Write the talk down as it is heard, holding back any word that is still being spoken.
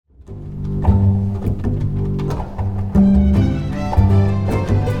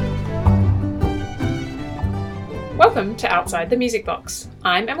Welcome to Outside the Music Box.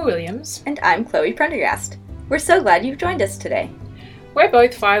 I'm Emma Williams. And I'm Chloe Prendergast. We're so glad you've joined us today. We're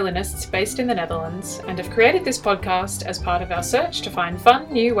both violinists based in the Netherlands and have created this podcast as part of our search to find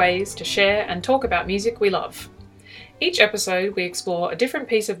fun new ways to share and talk about music we love. Each episode we explore a different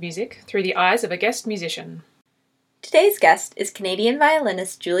piece of music through the eyes of a guest musician. Today's guest is Canadian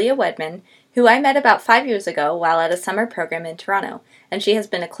violinist Julia Wedman, who I met about 5 years ago while at a summer program in Toronto, and she has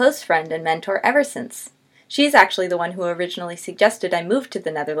been a close friend and mentor ever since. She's actually the one who originally suggested I move to the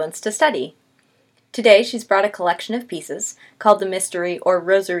Netherlands to study. Today she's brought a collection of pieces, called the Mystery or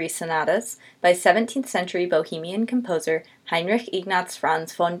Rosary Sonatas, by 17th century Bohemian composer Heinrich Ignaz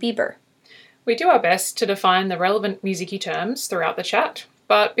Franz von Bieber. We do our best to define the relevant music-y terms throughout the chat,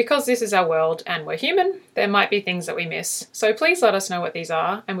 but because this is our world and we're human, there might be things that we miss, so please let us know what these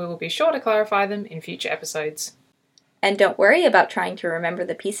are and we will be sure to clarify them in future episodes. And don't worry about trying to remember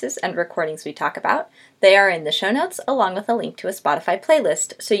the pieces and recordings we talk about. They are in the show notes along with a link to a Spotify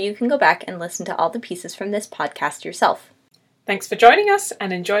playlist, so you can go back and listen to all the pieces from this podcast yourself. Thanks for joining us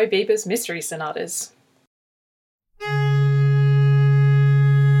and enjoy Bieber's Mystery Sonatas.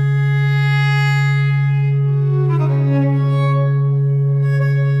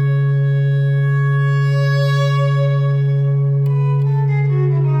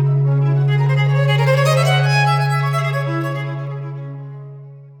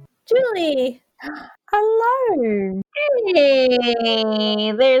 Julie! Hello!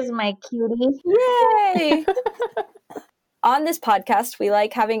 Hey, there's my cutie. Yay! On this podcast, we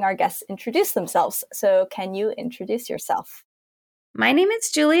like having our guests introduce themselves, so can you introduce yourself? My name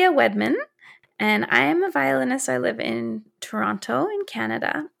is Julia Wedman, and I am a violinist. I live in Toronto in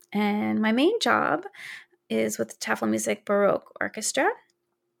Canada, and my main job is with the Tafelmusik Baroque Orchestra.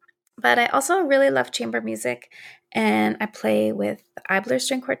 But I also really love chamber music, and I play with the Eibler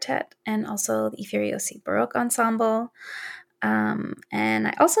String Quartet and also the Ifiriosi Baroque Ensemble. And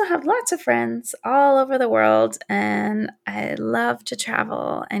I also have lots of friends all over the world, and I love to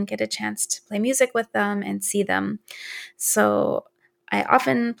travel and get a chance to play music with them and see them. So I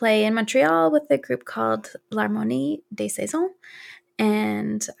often play in Montreal with a group called L'Harmonie des Saisons,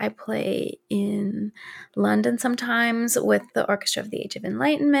 and I play in London sometimes with the Orchestra of the Age of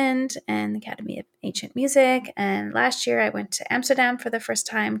Enlightenment and the Academy of Ancient Music. And last year I went to Amsterdam for the first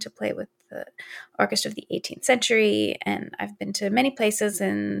time to play with the Orchestra of the 18th Century. And I've been to many places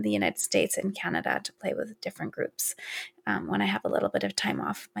in the United States and Canada to play with different groups when I have a little bit of time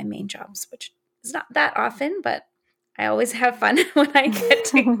off my main jobs, which is not that often, but I always have fun when I get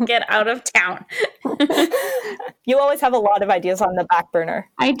to get out of town. You always have a lot of ideas on the back burner.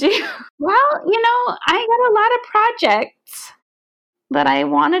 I do. Well, I got a lot of projects that I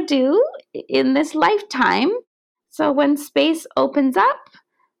want to do in this lifetime. So when space opens up,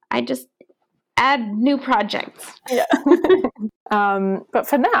 I just add new projects. Yeah. But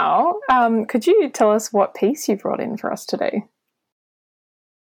for now, could you tell us what piece you brought in for us today?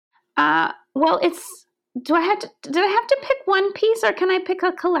 Well, did I have to pick one piece, or can I pick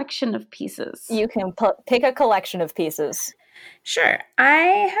a collection of pieces? You can pick a collection of pieces. Sure.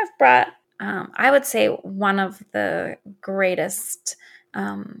 I have brought, I would say, one of the greatest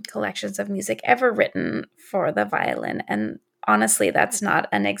collections of music ever written for the violin. And honestly, that's not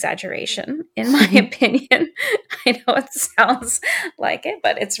an exaggeration, in my opinion. I know it sounds like it,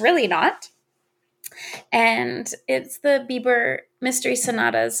 but it's really not. And it's the Bieber Mystery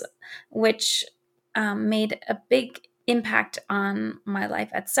Sonatas, which made a big impact on my life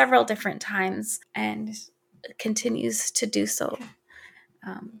at several different times and continues to do so.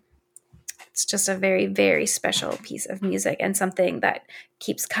 It's just a very, very special piece of music and something that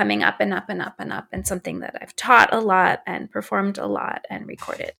keeps coming up and up and up and up, and something that I've taught a lot and performed a lot and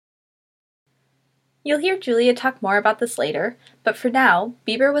recorded. You'll hear Julia talk more about this later, but for now,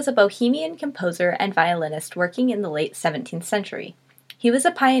 Bieber was a Bohemian composer and violinist working in the late 17th century. He was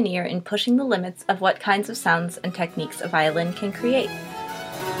a pioneer in pushing the limits of what kinds of sounds and techniques a violin can create.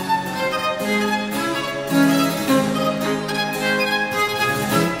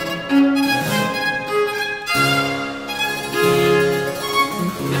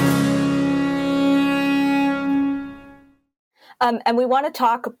 And we want to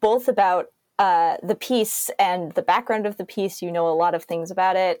talk both about the piece and the background of the piece. You know a lot of things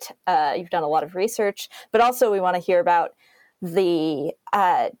about it. You've done a lot of research, but also we want to hear about the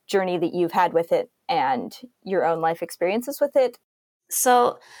journey that you've had with it and your own life experiences with it.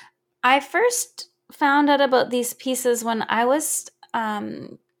 So I first found out about these pieces when I was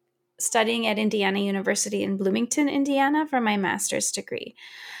studying at Indiana University in Bloomington, Indiana for my master's degree.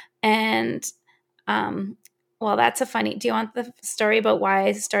 And Well, that's a funny. Do you want the story about why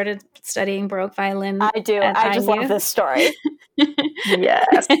I started studying Baroque violin? I do. I just love this story.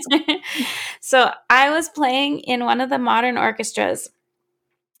 Yes. So I was playing in one of the modern orchestras,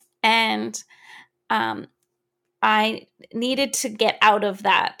 and I needed to get out of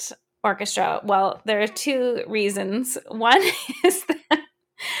that orchestra. Well, there are two reasons. One is that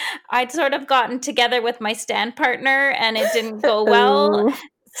I'd sort of gotten together with my stand partner and it didn't go well. Ooh.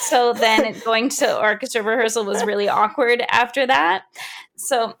 So then going to orchestra rehearsal was really awkward after that.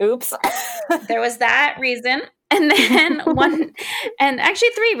 So Oops. there was that reason. And then actually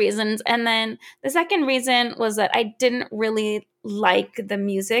three reasons. And then the second reason was that I didn't really like the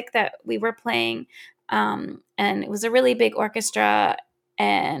music that we were playing. And it was a really big orchestra,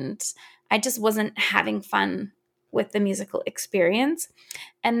 and I just wasn't having fun with the musical experience.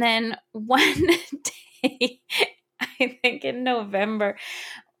 And then one day, I think in November,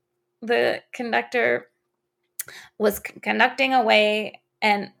 the conductor was conducting away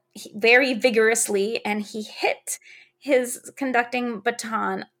and very vigorously, and he hit his conducting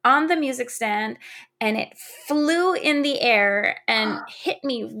baton on the music stand, and it flew in the air and hit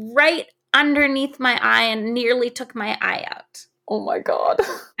me right underneath my eye and nearly took my eye out. Oh my God.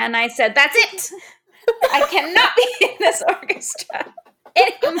 And I said, that's it. I cannot be in this orchestra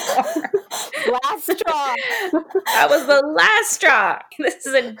anymore. Last straw. That was the last straw. This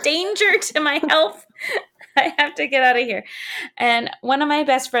is a danger to my health. I have to get out of here. And one of my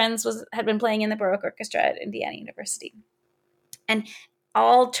best friends had been playing in the Baroque Orchestra at Indiana University. And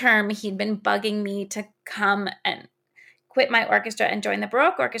all term, he'd been bugging me to come and quit my orchestra and join the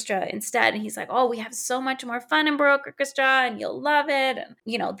Baroque Orchestra instead. And he's like, oh, we have so much more fun in Baroque Orchestra and you'll love it. And,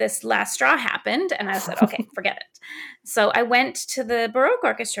 this last straw happened. And I said, okay, forget it. So I went to the Baroque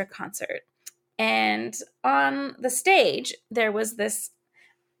Orchestra concert. And on the stage, there was the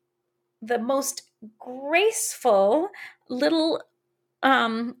most graceful little,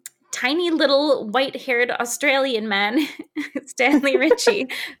 tiny little white-haired Australian man, Stanley Ritchie,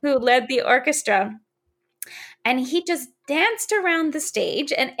 who led the orchestra. And he just danced around the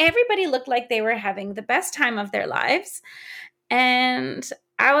stage, and everybody looked like they were having the best time of their lives. And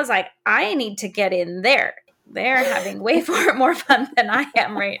I was like, I need to get in there. They're having way more fun than I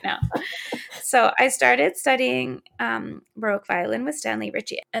am right now. So I started studying Baroque violin with Stanley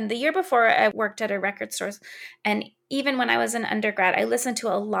Ritchie. And the year before, I worked at a record store. And even when I was an undergrad, I listened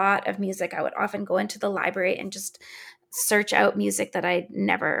to a lot of music. I would often go into the library and just search out music that I'd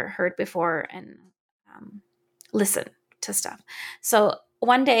never heard before and listen to stuff. So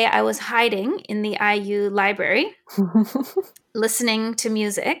one day I was hiding in the IU library, listening to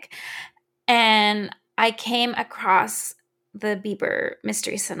music, and I came across the Bieber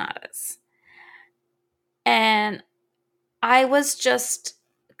Mystery Sonatas. And I was just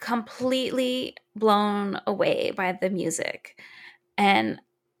completely blown away by the music. And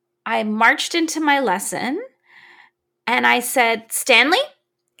I marched into my lesson and I said, Stanley,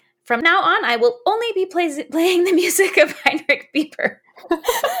 from now on, I will only be playing the music of Heinrich Bieber. What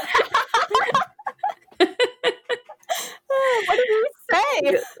did he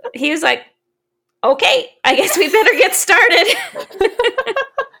say? He was like, okay, I guess we better get started.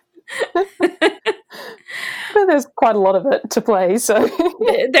 But there's quite a lot of it to play, so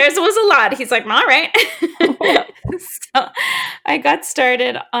There was a lot. He's like, all right. So I got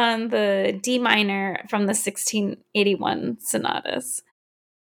started on the D minor from the 1681 sonatas.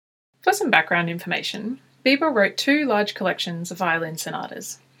 For some background information, Bieber wrote 2 large collections of violin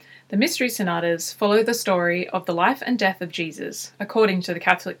sonatas. The Mystery Sonatas follow the story of the life and death of Jesus, according to the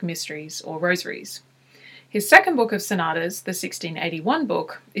Catholic mysteries or rosaries. His second book of sonatas, the 1681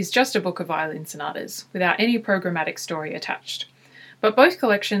 book, is just a book of violin sonatas, without any programmatic story attached. But both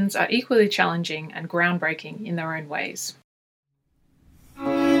collections are equally challenging and groundbreaking in their own ways.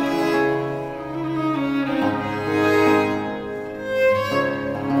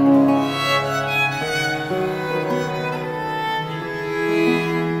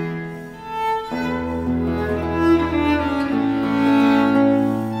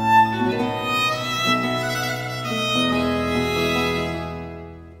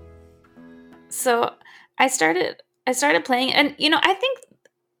 So I started playing, and I think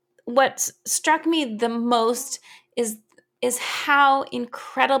what struck me the most is how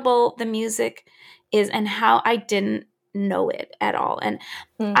incredible the music is and how I didn't know it at all. And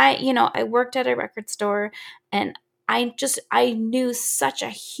I worked at a record store, and I knew such a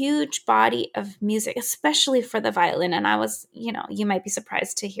huge body of music, especially for the violin. And I was, you might be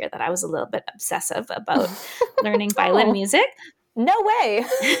surprised to hear that I was a little bit obsessive about learning violin music. No way.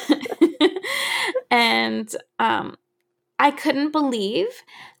 And I couldn't believe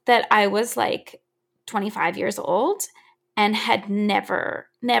that I was like 25 years old and had never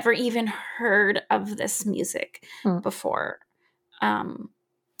even heard of this music before.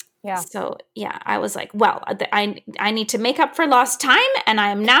 So yeah, I was like, well, I need to make up for lost time, and I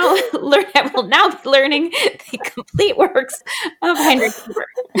am now I will now be learning the complete works of Heinrich Schubert.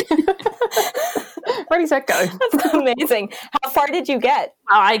 Ready, set, go. That's amazing. How far did you get?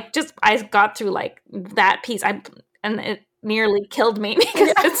 Well, I got through like that piece, and it nearly killed me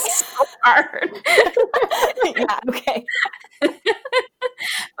because it's so hard. Yeah, okay.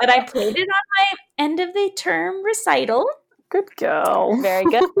 But I played it on my end of the term recital. Good girl. Very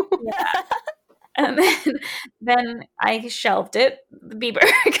good. Yeah. And then I shelved it, the Bieber,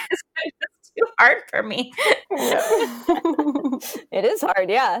 because it was too hard for me. Yeah. It is hard,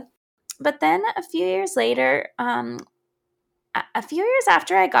 yeah. But then a few years later, a few years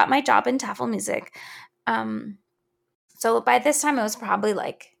after I got my job in Tafelmusik, so by this time it was probably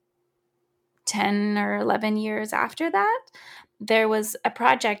like 10 or 11 years after that, there was a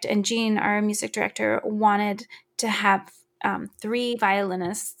project, and Jean, our music director, wanted to have 3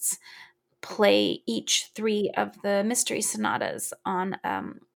 violinists play each 3 of the mystery sonatas on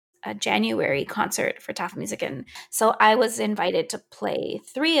a January concert for Tafelmusik. And so I was invited to play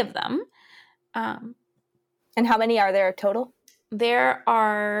 3 of them. And how many are there total? There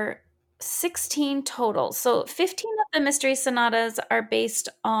are 16 total. So 15 of the mystery sonatas are based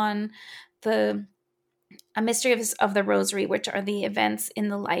on a mystery of the Rosary, which are the events in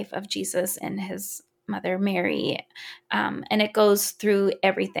the life of Jesus and his mother Mary, and it goes through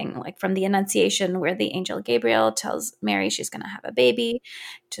everything, like from the Annunciation, where the angel Gabriel tells Mary she's going to have a baby,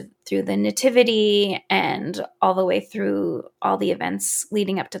 through the Nativity, and all the way through all the events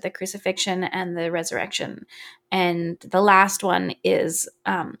leading up to the crucifixion and the resurrection. And the last one is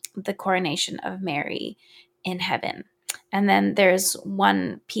the coronation of Mary in heaven. And then there's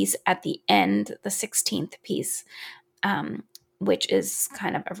one piece at the end, the 16th piece, which is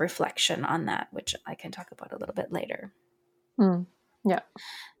kind of a reflection on that, which I can talk about a little bit later. Yeah.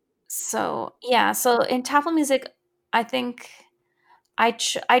 So, yeah. So in Tafelmusik, I think I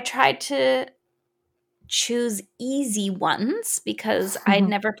tried to choose easy ones because I'd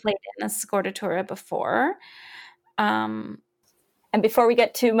never played in a scordatura before. And before we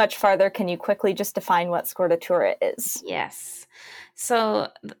get too much farther, can you quickly just define what scordatura is? Yes. So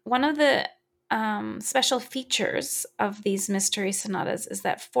one of the special features of these mystery sonatas is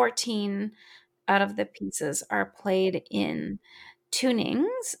that 14 out of the pieces are played in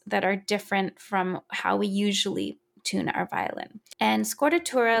tunings that are different from how we usually tune our violin. And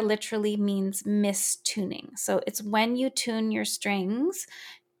scordatura literally means mistuning. So it's when you tune your strings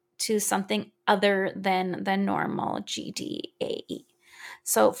to something other than the normal G, D, A, E.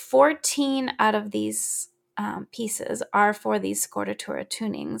 So 14 out of these pieces are for these scordatura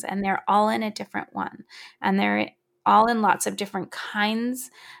tunings, and they're all in a different one, and they're all in lots of different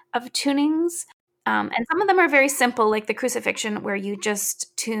kinds of tunings, and some of them are very simple, like the Crucifixion, where you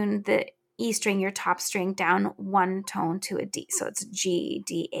just tune the E string, your top string, down one tone to a D, so it's G,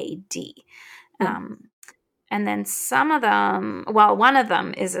 D, A, D. And then some of them, well, one of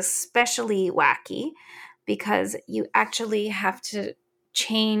them is especially wacky because you actually have to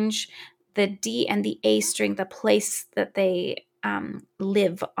change the D and the A string, the place that they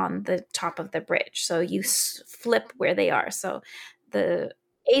live on the top of the bridge. So you flip where they are. So the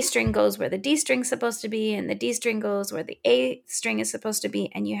A string goes where the D string is supposed to be, and the D string goes where the A string is supposed to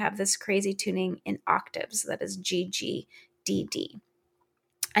be, and you have this crazy tuning in octaves that is G, G, D, D.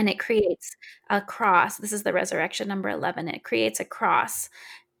 And it creates a cross. This is the Resurrection number 11. It creates a cross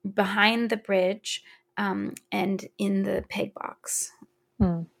behind the bridge and in the peg box.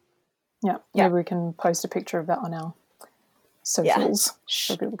 Yeah, maybe we can post a picture of that on our socials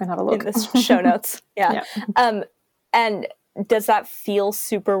so people can have a look. In the show notes. Yeah. And does that feel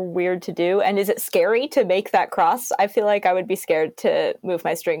super weird to do? And is it scary to make that cross? I feel like I would be scared to move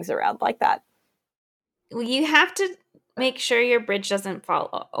my strings around like that. Well, you have to make sure your bridge doesn't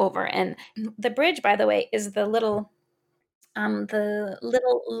fall over. And the bridge, by the way, is the little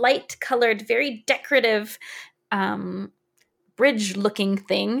light-colored, very decorative bridge-looking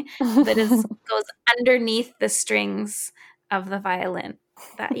thing that goes underneath the strings of the violin.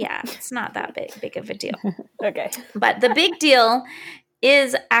 It's not that big of a deal. Okay. But the big deal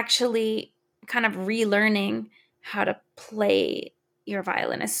is actually kind of relearning how to play your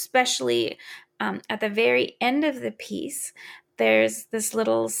violin, especially at the very end of the piece. There's this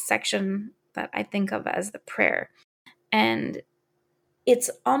little section that I think of as the prayer. And it's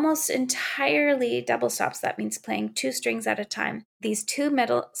almost entirely double stops. That means playing 2 strings at a time. These 2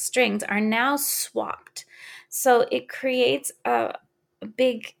 middle strings are now swapped. So it creates a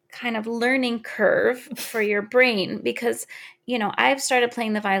big kind of learning curve for your brain because, I've started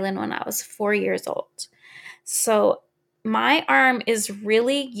playing the violin when I was 4 years old. So my arm is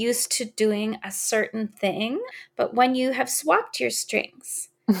really used to doing a certain thing, but when you have swapped your strings,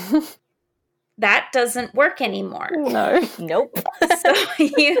 that doesn't work anymore. No. Nope.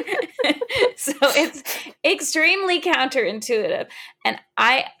 So it's extremely counterintuitive. And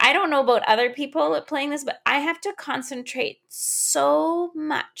I don't know about other people playing this, but I have to concentrate so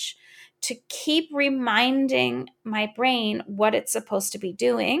much to keep reminding my brain what it's supposed to be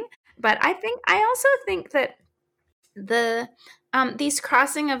doing. But I also think that these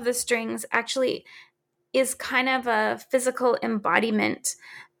crossing of the strings actually is kind of a physical embodiment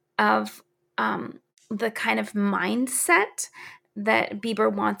of the kind of mindset that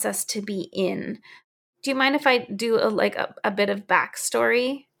Bieber wants us to be in. Do you mind if I do a bit of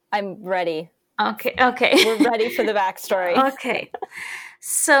backstory? I'm ready. Okay. We're ready for the backstory. Okay.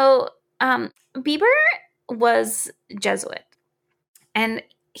 So Bieber was Jesuit, and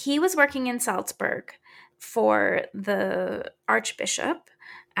he was working in Salzburg for the Archbishop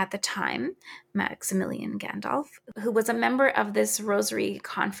at the time, Maximilian Gandalf, who was a member of this Rosary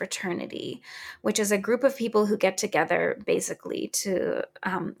Confraternity, which is a group of people who get together basically to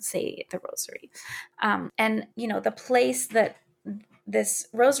say the Rosary. And, the place that this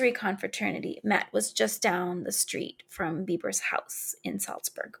Rosary Confraternity met was just down the street from Bieber's house in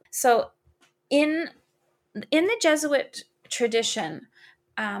Salzburg. So in the Jesuit tradition,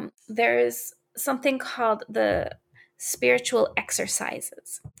 there is something called the spiritual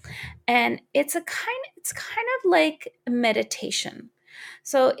exercises, and it's kind of like meditation.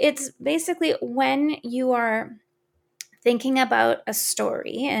 So it's basically when you are thinking about a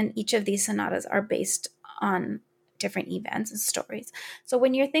story, and each of these sonatas are based on different events and stories. So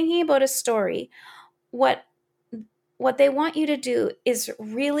when you're thinking about a story, what they want you to do is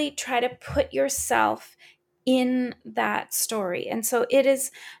really try to put yourself in that story. And so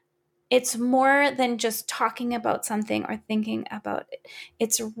it's more than just talking about something or thinking about it.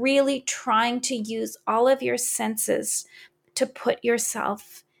 It's really trying to use all of your senses to put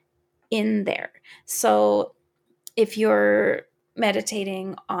yourself in there. So if you're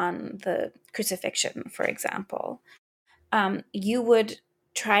meditating on the crucifixion, for example, you would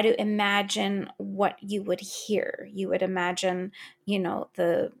try to imagine what you would hear. You would imagine,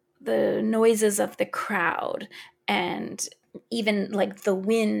 the noises of the crowd, and even like the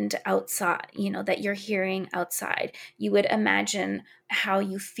wind outside, that you're hearing outside. You would imagine how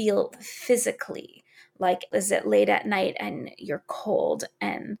you feel physically. Like, is it late at night and you're cold?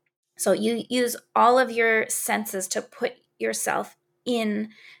 And so you use all of your senses to put yourself in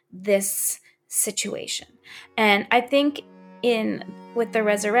this situation. And I think with the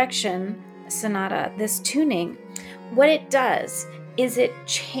Resurrection Sonata, this tuning, what it does is it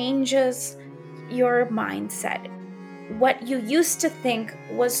changes your mindset. What you used to think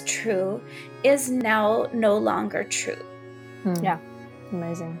was true is now no longer true. Yeah.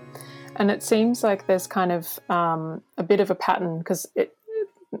 Amazing. And it seems like there's kind of a bit of a pattern, because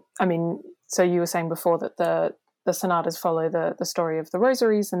so you were saying before that the sonatas follow the story of the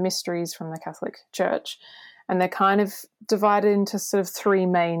rosaries, the mysteries from the Catholic Church, and they're kind of divided into sort of three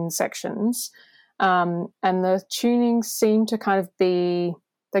main sections. And the tunings seem to kind of they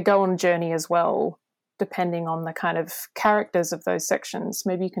go on a journey as well, depending on the kind of characters of those sections.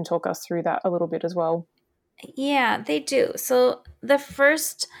 Maybe you can talk us through that a little bit as well. Yeah, they do. So the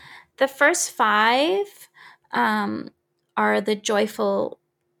first 5 are the joyful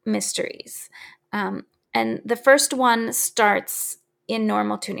mysteries. And the first one starts in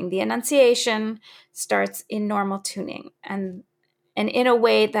normal tuning. The Annunciation starts in normal tuning. And in a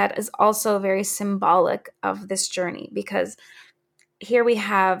way that is also very symbolic of this journey, because here we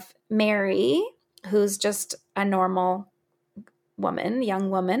have Mary, who's just a normal woman, young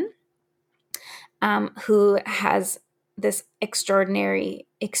woman, who has this extraordinary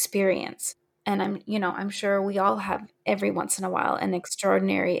experience. And I'm sure we all have every once in a while an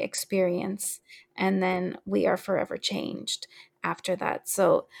extraordinary experience, and then we are forever changed after that.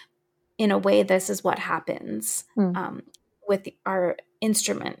 So in a way, this is what happens with our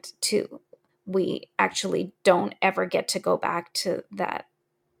instrument too. We actually don't ever get to go back to that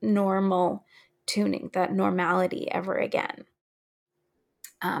normal tuning, that normality ever again,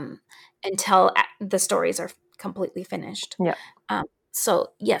 until the stories are completely finished. Yeah.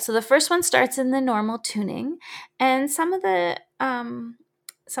 So the first one starts in the normal tuning, and some of the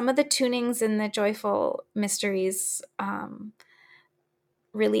tunings in the joyful mysteries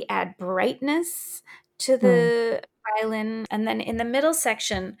really add brightness to the violin. And then in the middle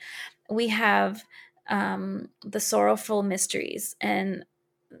section, we have the sorrowful mysteries, and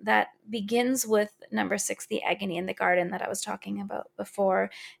that begins with number 6, the agony in the garden that I was talking about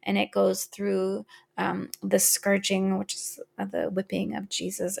before, and it goes through the scourging, which is the whipping of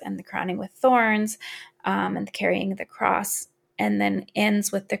Jesus, and the crowning with thorns, and the carrying the cross, and then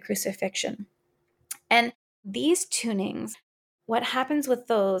ends with the crucifixion. And these tunings, what happens with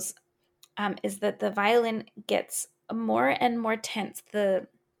those is that the violin gets more and more tense. The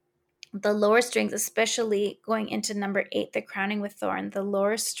lower strings, especially going into number 8, the crowning with thorn, the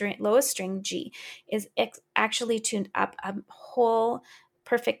lowest string G is actually tuned up a whole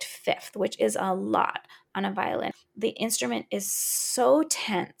perfect fifth, which is a lot on a violin. The instrument is so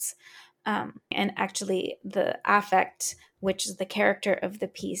tense. And actually the affect, which is the character of the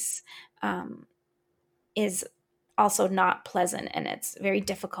piece, is also not pleasant, and it's very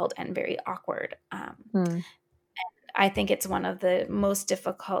difficult and very awkward. I think it's one of the most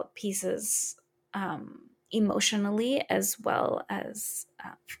difficult pieces emotionally as well as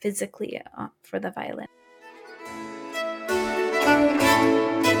physically for the violin.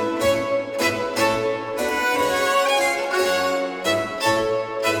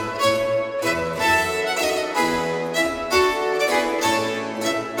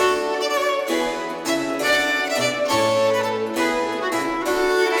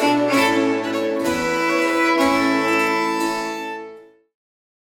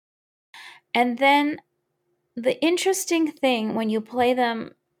 And then the interesting thing when you play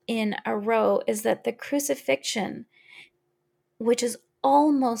them in a row is that the crucifixion, which is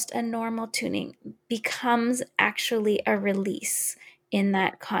almost a normal tuning, becomes actually a release in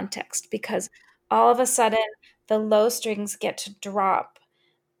that context, because all of a sudden the low strings get to drop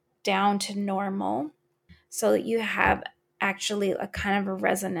down to normal, so that you have actually a kind of a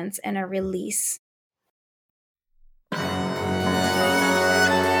resonance and a release.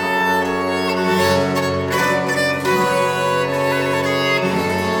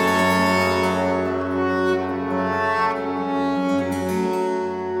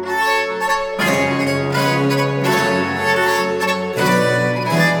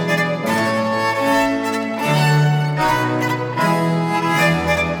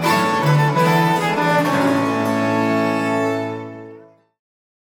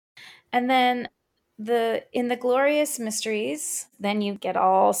 And then in the Glorious Mysteries, then you get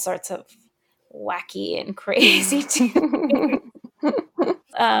all sorts of wacky and crazy tunes.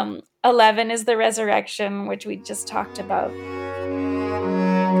 11 is the Resurrection, which we just talked about.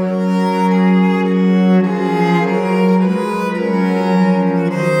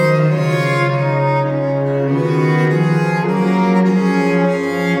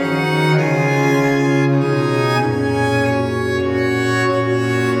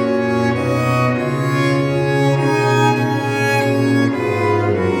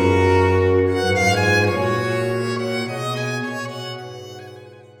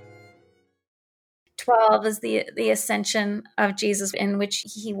 Is the ascension of Jesus, in which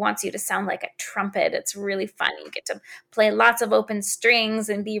he wants you to sound like a trumpet. It's really fun. You get to play lots of open strings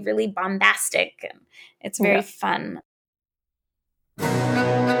and be really bombastic, and it's very fun.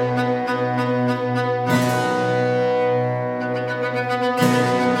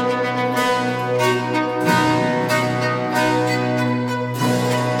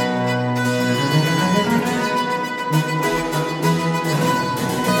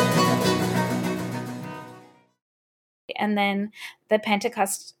 And then the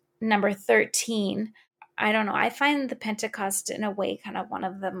Pentecost number 13, I don't know, I find the Pentecost in a way kind of one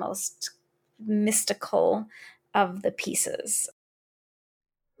of the most mystical of the pieces.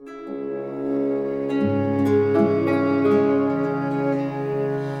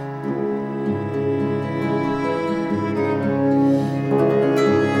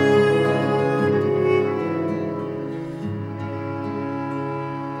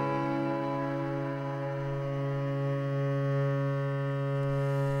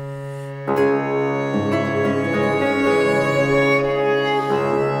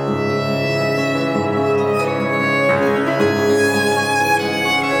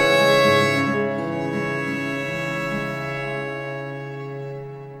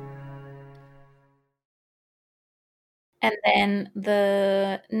 And then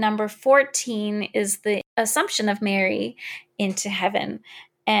the number 14 is the Assumption of Mary into heaven.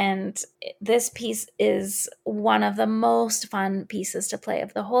 And this piece is one of the most fun pieces to play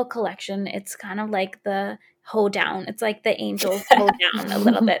of the whole collection. It's kind of like the hoedown. It's like the angels hoedown a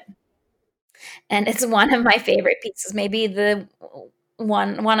little bit. And it's one of my favorite pieces, maybe the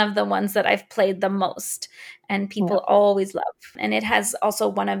one of the ones that I've played the most and people always love. And it has also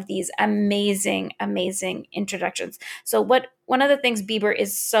one of these amazing, amazing introductions. So one of the things Bieber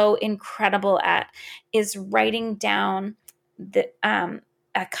is so incredible at is writing down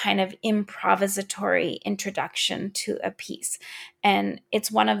a kind of improvisatory introduction to a piece. And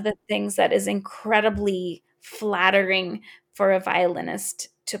it's one of the things that is incredibly flattering for a violinist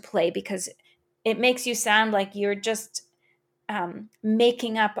to play, because it makes you sound like you're just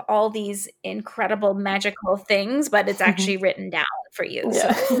making up all these incredible magical things, but it's actually written down for you.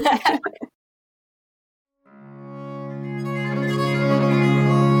 Yeah. So.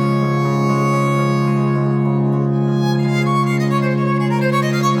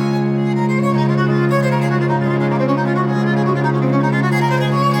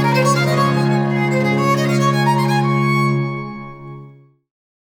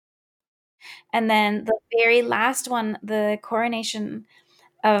 And then the very last one, the Coronation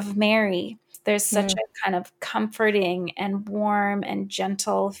of Mary, there's such a kind of comforting and warm and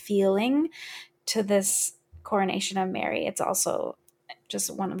gentle feeling to this Coronation of Mary. It's also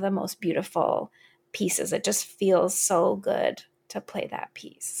just one of the most beautiful pieces. It just feels so good to play that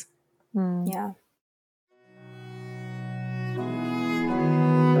piece. Yeah.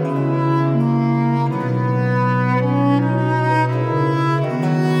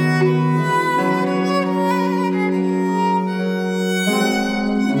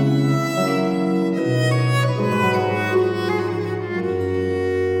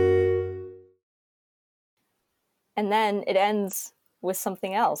 And then it ends with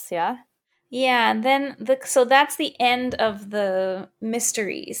something else, yeah? Yeah, and then so that's the end of the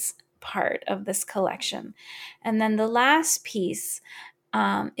mysteries part of this collection. And then the last piece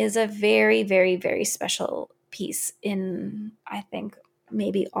is a very, very, very special piece in, I think,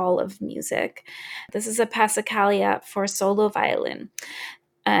 maybe all of music. This is a Passacaglia for solo violin.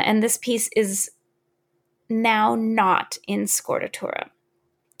 And this piece is now not in scordatura.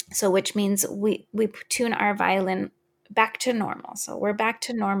 So which means we tune our violin back to normal. So we're back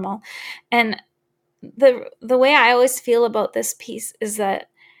to normal. And the way I always feel about this piece is that,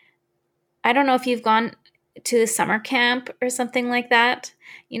 I don't know if you've gone to summer camp or something like that.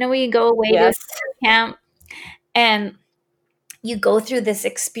 You know, when you go away to summer camp and you go through this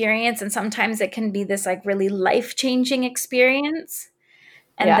experience, and sometimes it can be this like really life-changing experience.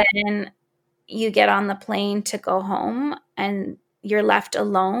 And then you get on the plane to go home and you're left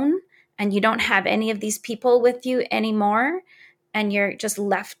alone and you don't have any of these people with you anymore, and you're just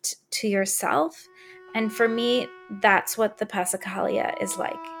left to yourself. And for me, that's what the Passacaglia is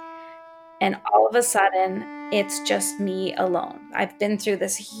like. And all of a sudden, it's just me alone. I've been through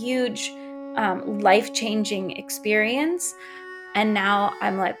this huge life-changing experience, and now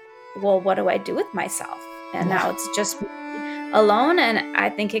I'm like, well, what do I do with myself? And now it's just me alone. And I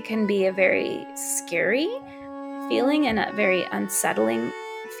think it can be a very scary feeling and a very unsettling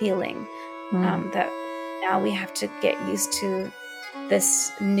feeling that now we have to get used to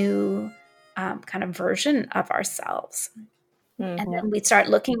this new kind of version of ourselves. And then we start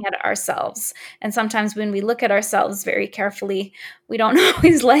looking at ourselves. And sometimes when we look at ourselves very carefully, we don't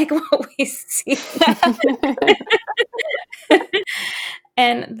always like what we see.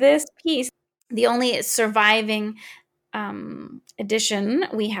 And this piece, the only surviving edition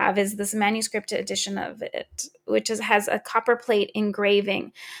we have is this manuscript edition of it, which has a copper plate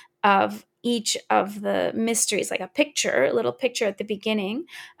engraving of each of the mysteries, like a little picture at the beginning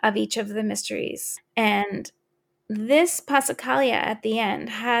of each of the mysteries. And this Passacaglia at the end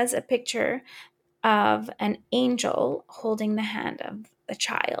has a picture of an angel holding the hand of a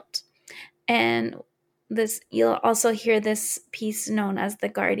child. And you'll also hear this piece known as the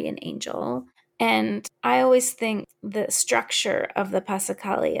guardian angel. And I always think the structure of the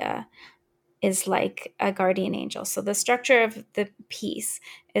Passacaglia is like a guardian angel. So the structure of the piece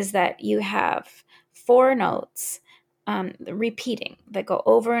is that you have 4 notes repeating that go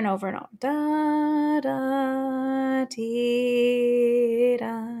over and over and over. Da, da, dee,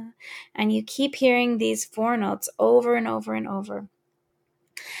 da. And you keep hearing these 4 notes over and over and over.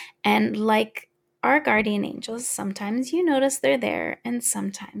 And like our guardian angels, sometimes you notice they're there and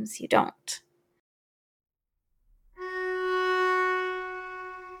sometimes you don't.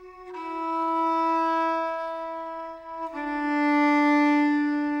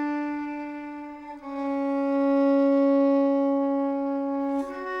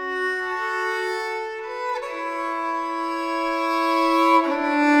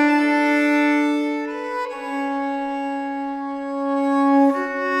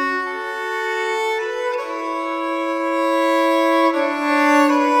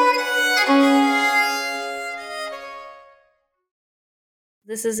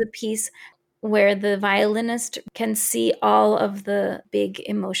 This is a piece where the violinist can see all of the big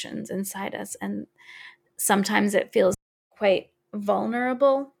emotions inside us. And sometimes it feels quite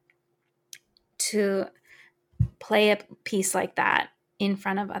vulnerable to play a piece like that in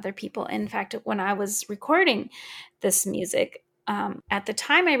front of other people. In fact, when I was recording this music, at the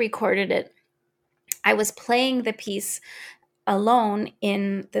time I recorded it, I was playing the piece alone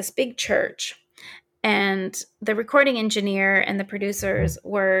in this big church, and the recording engineer and the producers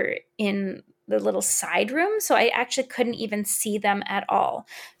were in the little side room, so I actually couldn't even see them at all.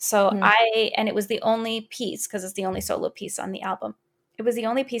 So and it was the only piece, because it's the only solo piece on the album. It was the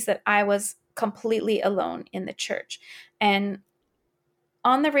only piece that I was completely alone in the church. And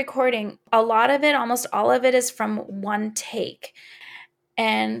on the recording, a lot of it, almost all of it, is from one take.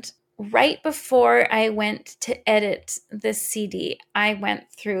 And right before I went to edit this CD, I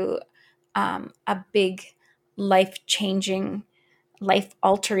went through a big life-changing,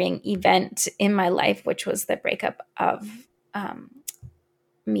 life-altering event in my life, which was the breakup of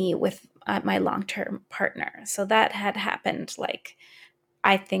me with my long-term partner. So that had happened,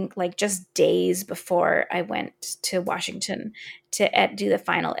 I think, just days before I went to Washington to do the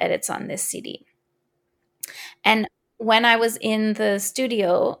final edits on this CD. And when I was in the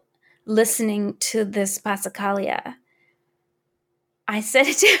studio listening to this Passacaglia, I said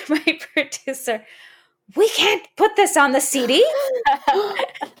to my producer, "We can't put this on the CD."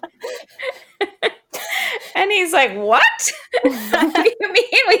 And he's like, "What? What do you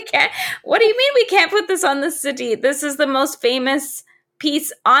mean we can't? What do you mean we can't put this on the CD? This is the most famous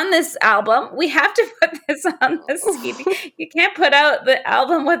piece on this album. We have to put this on the CD. You can't put out the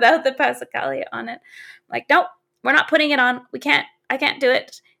album without the Passacaglia on it." I'm like, "Nope, we're not putting it on. We can't. I can't do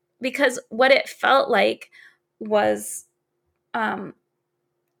it." Because what it felt like was,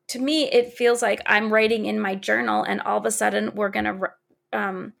 to me, it feels like I'm writing in my journal, and all of a sudden we're going to,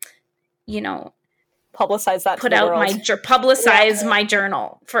 publicize that, put out my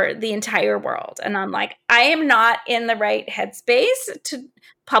journal for the entire world. And I'm like, I am not in the right headspace to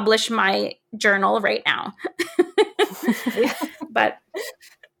publish my journal right now. But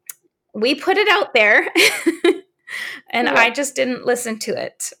we put it out there, and I just didn't listen to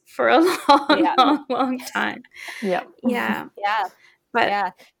it for a long time. Yeah.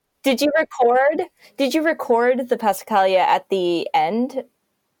 But Did you record the Passacaglia at the end?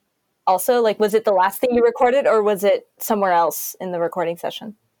 Also, was it the last thing you recorded, or was it somewhere else in the recording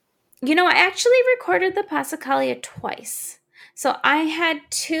session? I actually recorded the Passacaglia twice. So I had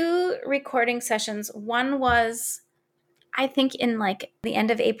 2 recording sessions. One was, I think, in the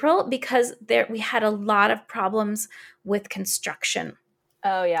end of April, because we had a lot of problems with construction.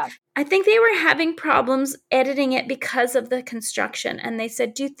 Oh, yeah. I think they were having problems editing it because of the construction. And they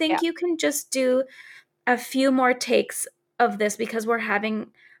said, "Do you think you can just do a few more takes of this, because we're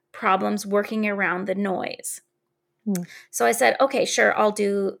having problems working around the noise?" So I said, "Okay, sure, I'll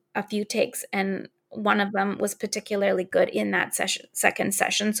do a few takes." And one of them was particularly good in that second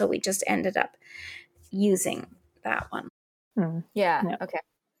session. So we just ended up using that one. Yeah. Okay.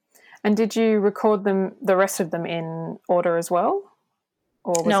 And did you record the rest of them in order as well?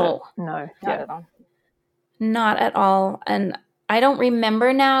 Or was No. No. Not at all. Not at all. And I don't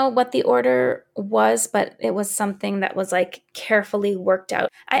remember now what the order was, but it was something that was carefully worked out.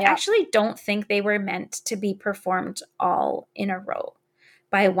 I actually don't think they were meant to be performed all in a row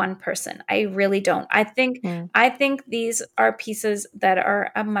by one person. I really don't. I think these are pieces that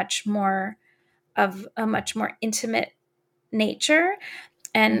are a much more intimate nature.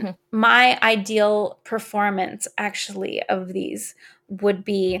 And my ideal performance actually of these would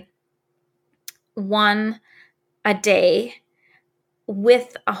be one a day,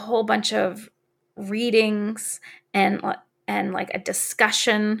 with a whole bunch of readings and a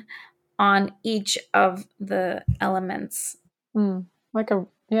discussion on each of the elements. Like a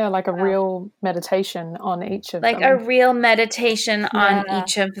real meditation on each of them. Like a real meditation on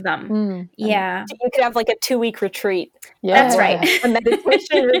each of them. Yeah. You could have a 2-week retreat. Yeah. That's right. A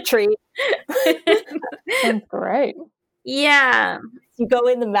meditation retreat. That's great. Yeah. You go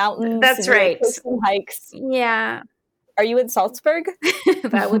in the mountains. That's right. Take some hikes. Yeah. Are you in Salzburg?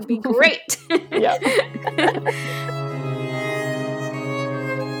 That would be great. Yeah.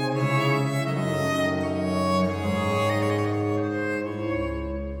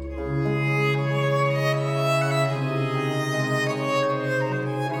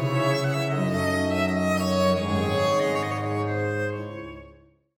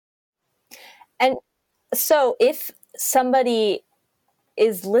 And so if somebody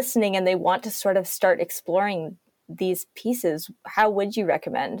is listening and they want to sort of start exploring these pieces, how would you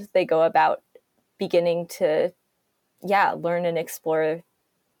recommend they go about beginning to, learn and explore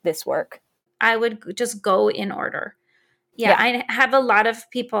this work? I would just go in order. Yeah, I have a lot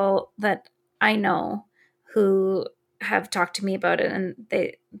of people that I know who have talked to me about it, and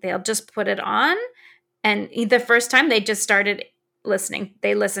they'll just put it on, and the first time they just started listening.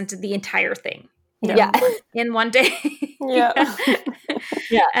 They listened to the entire thing. Yeah. In one day. Yeah.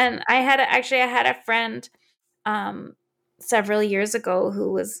 Yeah. And I had a friend several years ago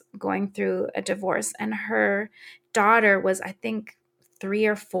who was going through a divorce, and her daughter was, I think, 3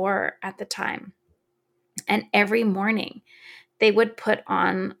 or 4 at the time. And every morning they would put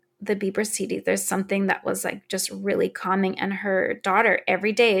on the Bieber CD. There's something that was like just really calming. And her daughter,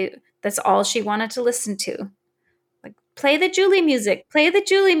 every day, that's all she wanted to listen to. Like, play the Julie music, play the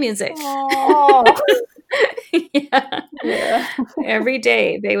Julie music. Oh, Yeah. Every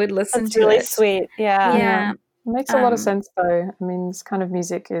day they would listen that's to really it. sweet. Yeah. Yeah. It makes a lot of sense, though. I mean, this kind of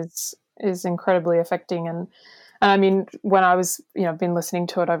music is incredibly affecting, and I mean, when I was, I've been listening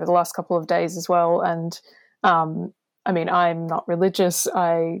to it over the last couple of days as well, and I mean, I'm not religious.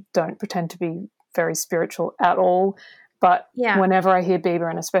 I don't pretend to be very spiritual at all, but whenever I hear Bieber,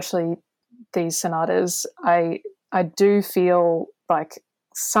 and especially these sonatas, I do feel like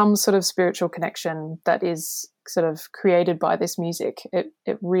some sort of spiritual connection that is sort of created by this music. It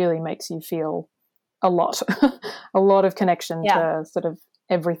really makes you feel a lot of connection to sort of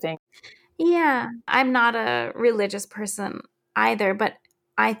everything. Yeah, I'm not a religious person either, but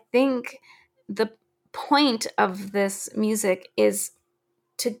I think the point of this music is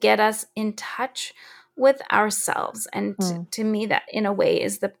to get us in touch with ourselves. And to me, that in a way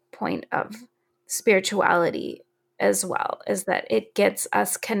is the point of spirituality as well, is that it gets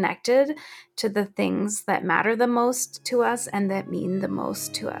us connected to the things that matter the most to us and that mean the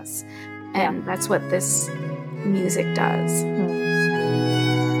most to us. And that's what this music does.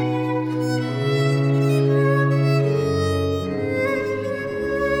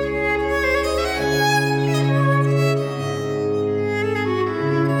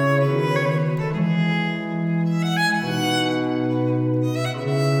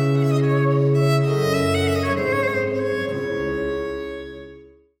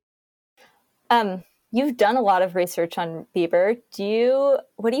 You've done a lot of research on Bieber.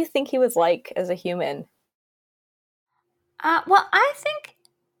 What do you think he was like as a human? Well, I think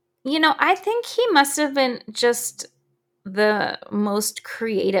he must have been just the most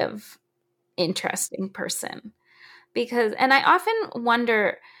creative, interesting person, and I often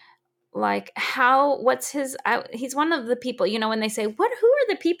wonder, like, he's one of the people, when they say, who are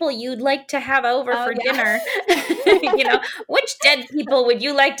the people you'd like to have over for dinner? Which dead people would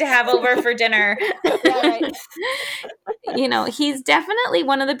you like to have over for dinner? Right. He's definitely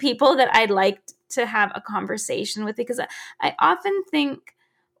one of the people that I'd like to have a conversation with, because I often think,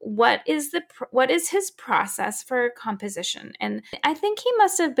 what is his process for composition? And I think he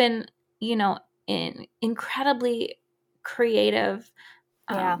must have been, incredibly creative,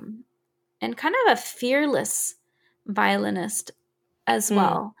 and kind of a fearless violinist as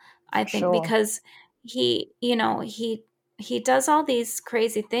well. I think because he does all these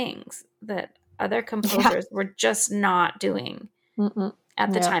crazy things that other composers were just not doing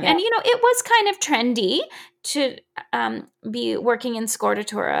at the time. And, it was kind of trendy to be working in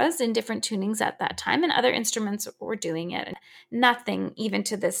scordatouras in different tunings at that time, and other instruments were doing it. And nothing, even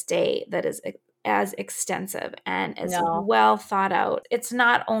to this day, that is as extensive and as well thought out. It's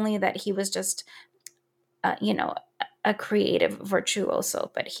not only that he was just, a creative virtuoso,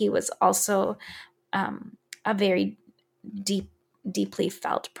 but he was also a very deeply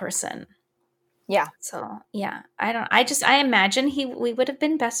felt person. Yeah. So I imagine we would have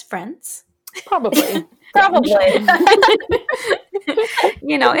been best friends. Probably.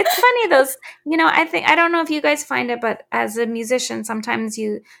 It's funny, those, I don't know if you guys find it, but as a musician, sometimes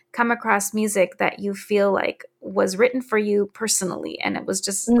you come across music that you feel like was written for you personally. And it was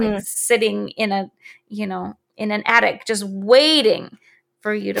just like sitting in in an attic, just waiting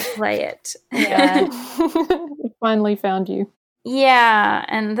for you to play it. Yeah. It finally found you. Yeah.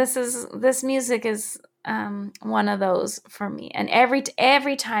 And this music is one of those for me. And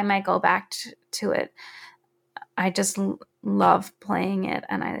every time I go back to it, I just love playing it,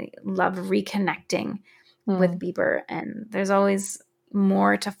 and I love reconnecting with Bieber. And there's always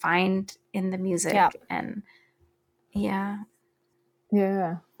more to find in the music. And I'd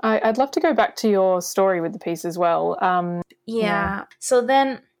love to go back to your story with the piece as well. So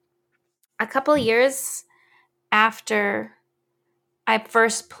then, a couple years after I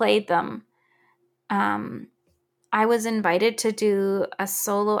first played them, I was invited to do a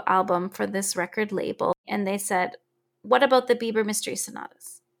solo album for this record label. And they said, what about the Bieber Mystery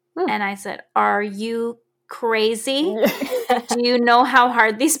Sonatas? And I said, are you crazy? Do you know how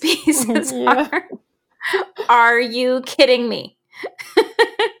hard these pieces are? Are you kidding me?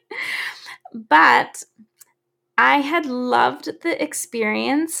 But I had loved the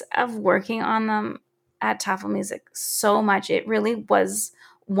experience of working on them at Tafel Music so much. It really was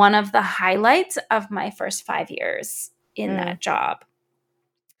one of the highlights of my first 5 years in that job.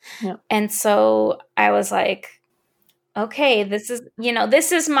 Yeah. And so I was like, okay, this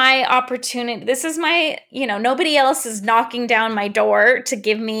is my opportunity. This is my, nobody else is knocking down my door to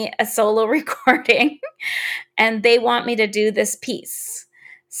give me a solo recording, and they want me to do this piece.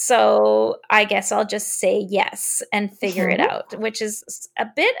 So I guess I'll just say yes and figure it out, which is a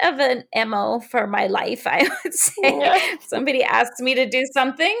bit of an MO for my life, I would say. Yeah. If somebody asks me to do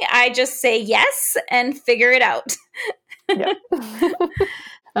something, I just say yes and figure it out. Yeah.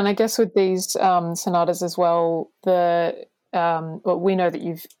 And I guess with these sonatas as well, we know that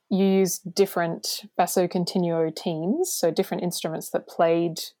you used different basso continuo teams, so different instruments that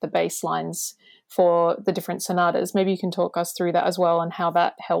played the bass lines for the different sonatas. Maybe you can talk us through that as well and how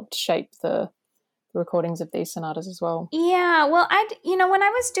that helped shape the recordings of these sonatas as well. Yeah, well, when I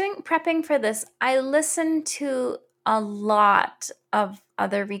was prepping for this, I listened to a lot of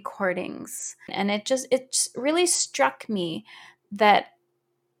other recordings, and it really struck me that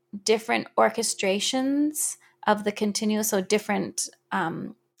different orchestrations of the continuo, so different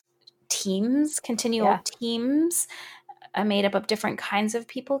teams, continual teams made up of different kinds of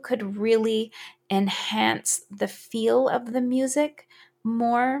people, could really enhance the feel of the music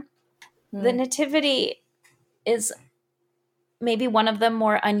more. The Nativity is maybe one of the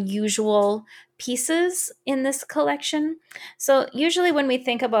more unusual pieces in this collection. So usually when we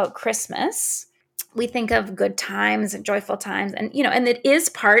think about Christmas, we think of good times and joyful times, and and it is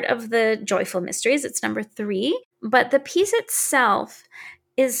part of the joyful mysteries. It's number 3, but the piece itself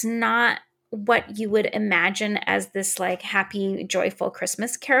is not what you would imagine as this like happy, joyful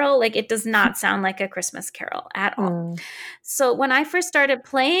Christmas carol. Like, it does not sound like a Christmas carol at all. So when I first started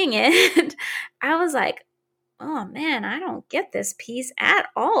playing it, I was like, oh man, I don't get this piece at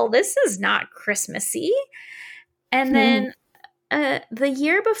all. This is not Christmassy. And then the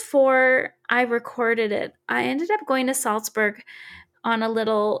year before I recorded it, I ended up going to Salzburg on a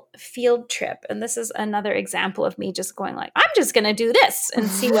little field trip. And this is another example of me just going like, I'm just going to do this and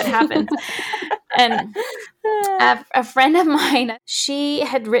see what happens. And a friend of mine, she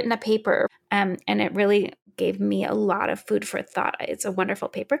had written a paper, and it really gave me a lot of food for thought. It's a wonderful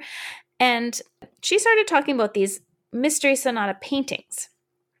paper. And she started talking about these mystery sonata paintings,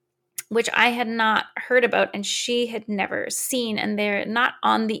 which I had not heard about and she had never seen. And they're not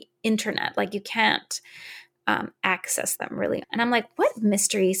on the internet. Like, you can't access them really. And I'm like, what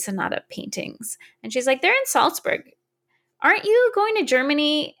mystery sonata paintings? And she's like, they're in Salzburg. Aren't you going to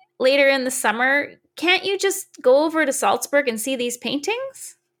Germany later in the summer? Can't you just go over to Salzburg and see these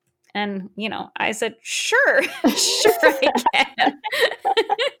paintings? And, I said, sure, sure I can.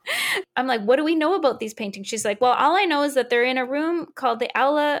 I'm like, what do we know about these paintings? She's like, well, all I know is that they're in a room called the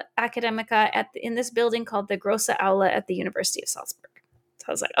Aula Academica in this building called the Grosse Aula at the University of Salzburg. So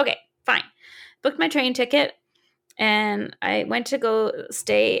I was like, okay, fine. Booked my train ticket, and I went to go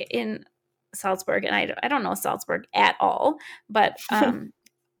stay in Salzburg. And I don't know Salzburg at all, but I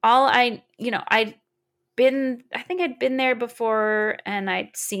think I'd been there before, and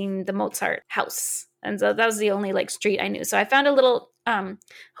I'd seen the Mozart house. And so that was the only like street I knew. So I found a little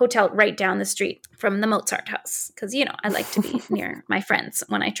hotel right down the street from the Mozart house. Cause I like to be near my friends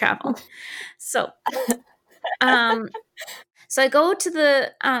when I travel. So, so I go to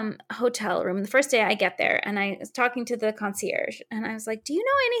the hotel room the first day I get there, and I was talking to the concierge, and I was like, do you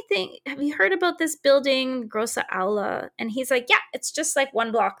know anything? Have you heard about this building, Grosse Aula? And he's like, yeah, it's just like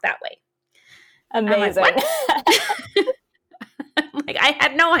 1 block that way. Amazing. Like, I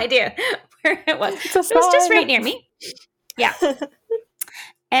had no idea where it was. It was just right near me. Yeah.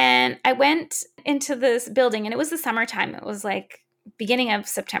 And I went into this building, and it was the summertime. It was like beginning of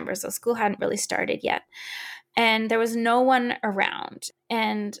September, so school hadn't really started yet. And there was no one around.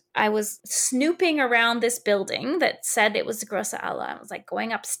 And I was snooping around this building that said it was the Grosse Aula. I was like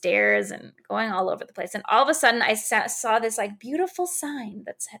going upstairs and going all over the place. And all of a sudden I saw this like beautiful sign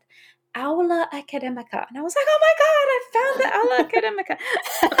that said Aula Academica. And I was like, oh my God, I found the Aula Academica.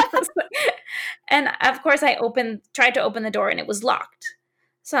 And of course I tried to open the door, and it was locked.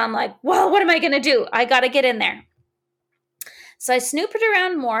 So I'm like, well, what am I going to do? I got to get in there. So I snooped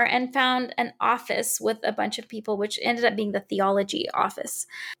around more and found an office with a bunch of people, which ended up being the theology office.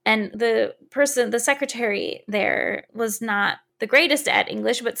 And the secretary there was not the greatest at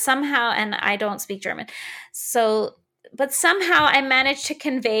English, but somehow, and I don't speak German. But somehow I managed to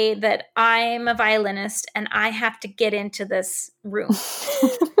convey that I'm a violinist and I have to get into this room.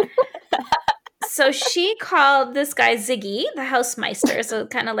 So she called this guy Ziggy, the Hausmeister, so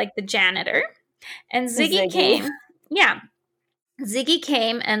kind of like the janitor. And Ziggy came. Yeah. Ziggy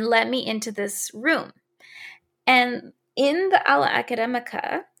came and let me into this room. And in the Ala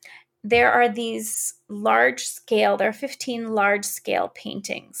Academica, there are these there are 15 large-scale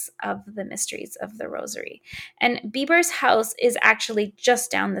paintings of the Mysteries of the Rosary. And Bieber's house is actually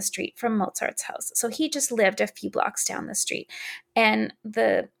just down the street from Mozart's house. So he just lived a few blocks down the street. And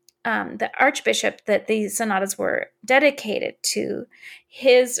the archbishop that these sonatas were dedicated to,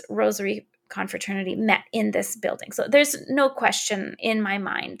 his Rosary confraternity met in this building. So there's no question in my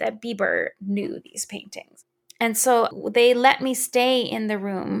mind that Bieber knew these paintings. And so they let me stay in the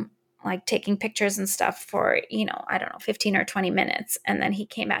room, like taking pictures and stuff for, 15 or 20 minutes. And then he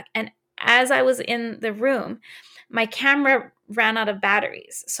came back. And as I was in the room, my camera ran out of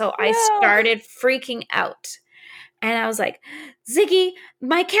batteries. So I started freaking out. And I was like, Ziggy,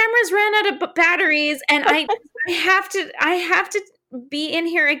 my cameras ran out of batteries and I have to be in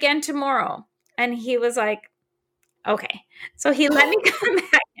here again tomorrow. And he was like, okay. So he let me come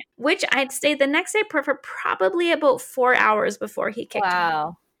back, which I'd stay the next day for probably about 4 hours before he kicked me.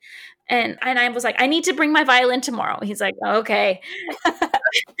 Wow. And I was like, I need to bring my violin tomorrow. He's like, okay.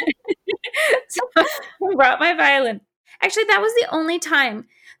 So I brought my violin. Actually, that was the only time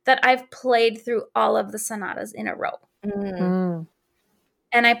that I've played through all of the sonatas in a row. Mm.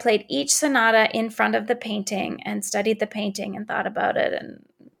 And I played each sonata in front of the painting and studied the painting and thought about it and,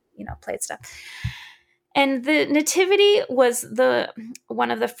 played stuff. And the Nativity was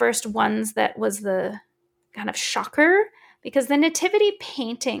one of the first ones that was the kind of shocker, because the Nativity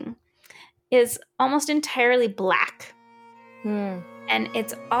painting is almost entirely black. And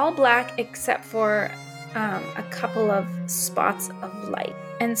it's all black except for a couple of spots of light.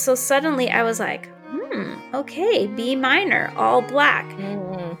 And so suddenly I was like, okay, B minor, all black.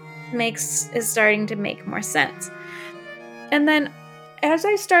 Is starting to make more sense. And then as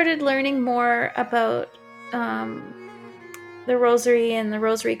I started learning more about the Rosary and the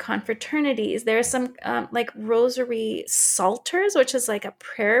Rosary confraternities, there are some like Rosary Psalters, which is like a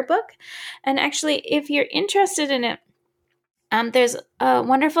prayer book. And actually, if you're interested in it, there's a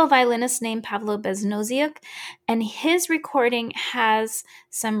wonderful violinist named Pavlo Beznoziuk, and his recording has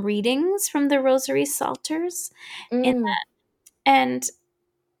some readings from the Rosary Psalters in that. And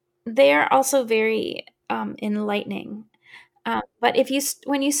they are also very enlightening. But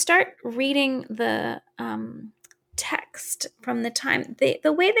when you start reading the text from the time,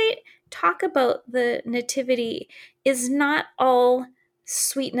 the way they talk about the Nativity is not all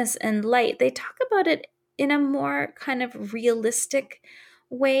sweetness and light. They talk about it in a more kind of realistic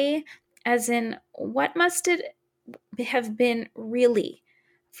way, as in, what must it have been really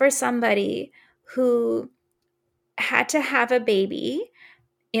for somebody who had to have a baby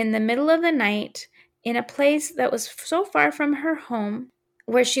in the middle of the night in a place that was so far from her home,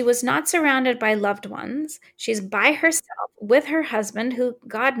 where she was not surrounded by loved ones. She's by herself with her husband, who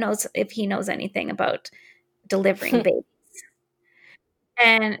God knows if he knows anything about delivering babies.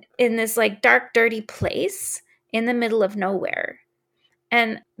 And in this like dark, dirty place in the middle of nowhere.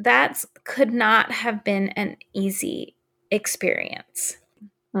 And that could not have been an easy experience.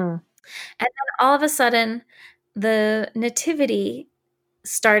 And then all of a sudden, the Nativity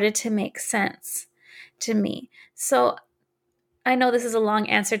started to make sense to me. So I know this is a long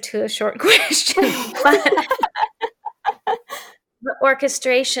answer to a short question, but the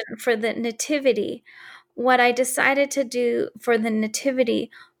orchestration for the Nativity, what I decided to do for the Nativity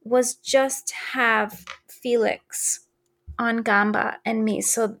was just have Felix on gamba and me,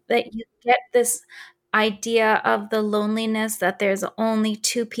 so that you get this idea of the loneliness, that there's only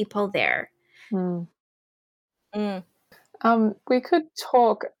two people there. We could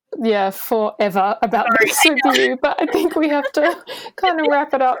talk forever about this with you, but I think we have to kind of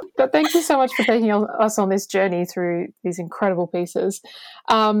wrap it up. But thank you so much for taking us on this journey through these incredible pieces.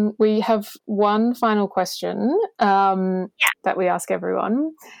 We have one final question that we ask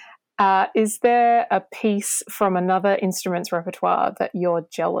everyone. Is there a piece from another instrument's repertoire that you're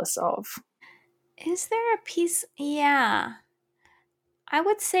jealous of? Is there a piece? Yeah. I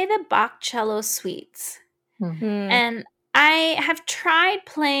would say the Bach cello suites. And I have tried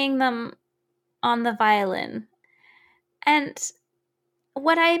playing them on the violin. And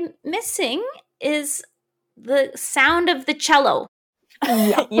what I'm missing is the sound of the cello.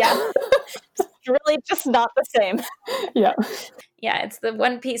 Yeah. It's really just not the same. Yeah. Yeah, it's the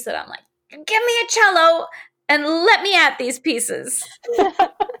one piece that I'm like, give me a cello and let me at these pieces.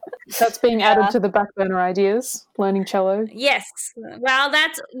 That's being added to the back burner ideas, learning cello. Yes. Well,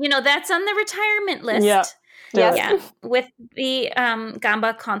 that's on the retirement list. Yeah. Yeah, with the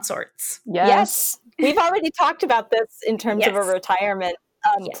gamba consorts. Yes. We've already talked about this in terms of a retirement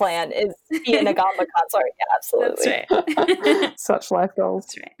plan, is be in a gamba consort. Yeah, absolutely. That's right. Such life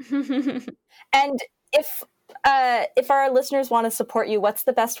goals. That's right. And if if our listeners want to support you, what's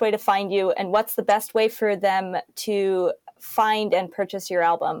the best way to find you, and what's the best way for them to find and purchase your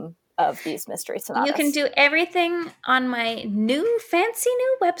album of these mystery sonatas? You can do everything on my fancy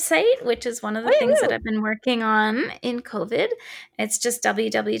new website, which is one of the things that I've been working on in COVID. It's just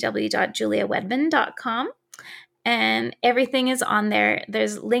www.juliawedman.com. And everything is on there.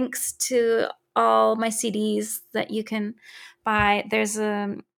 There's links to all my CDs that you can buy. There's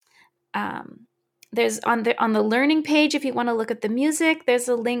on the learning page, if you want to look at the music, there's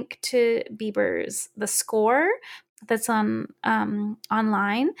a link to Bieber's The Score that's on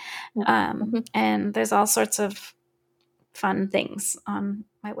online. And there's all sorts of fun things on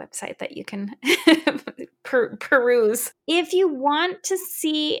my website that you can peruse. If you want to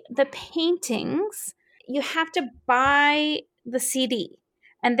see the paintings, you have to buy the CD.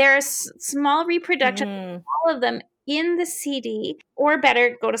 And there are small reproductions of all of them in the CD, or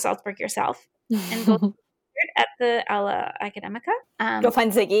better, go to Salzburg yourself and go at the Aula Academica. Go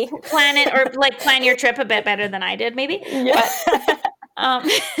find Ziggy. Plan it, or plan your trip a bit better than I did, maybe. Yeah.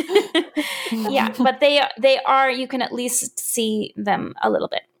 But they are, you can at least see them a little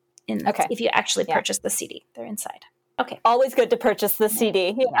bit if you actually purchase the CD. They're inside. Okay. Always good to purchase the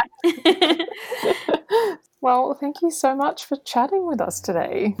CD. Yeah. Well, thank you so much for chatting with us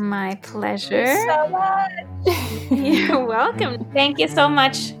today. My pleasure. Thanks so much. You're welcome. Thank you so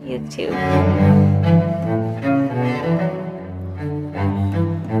much. You too.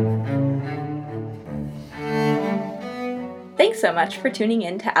 Thanks so much for tuning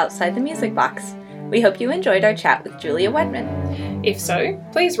in to Outside the Music Box. We hope you enjoyed our chat with Julia Wedman. If so,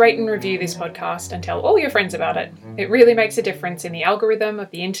 please rate and review this podcast and tell all your friends about it. It really makes a difference in the algorithm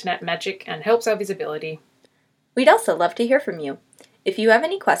of the internet magic and helps our visibility. We'd also love to hear from you. If you have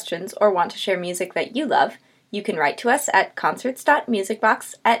any questions or want to share music that you love, you can write to us at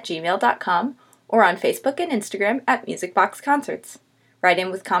concerts.musicbox@gmail.com or on Facebook and Instagram at musicboxconcerts. Write in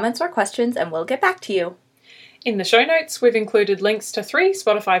with comments or questions and we'll get back to you. In the show notes, we've included links to 3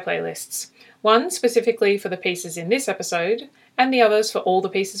 Spotify playlists. One specifically for the pieces in this episode, and the others for all the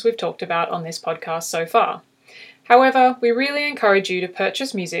pieces we've talked about on this podcast so far. However, we really encourage you to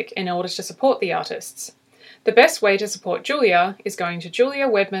purchase music in order to support the artists. The best way to support Julia is going to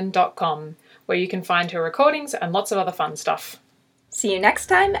juliawedman.com, where you can find her recordings and lots of other fun stuff. See you next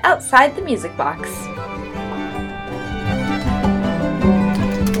time outside the Music Box.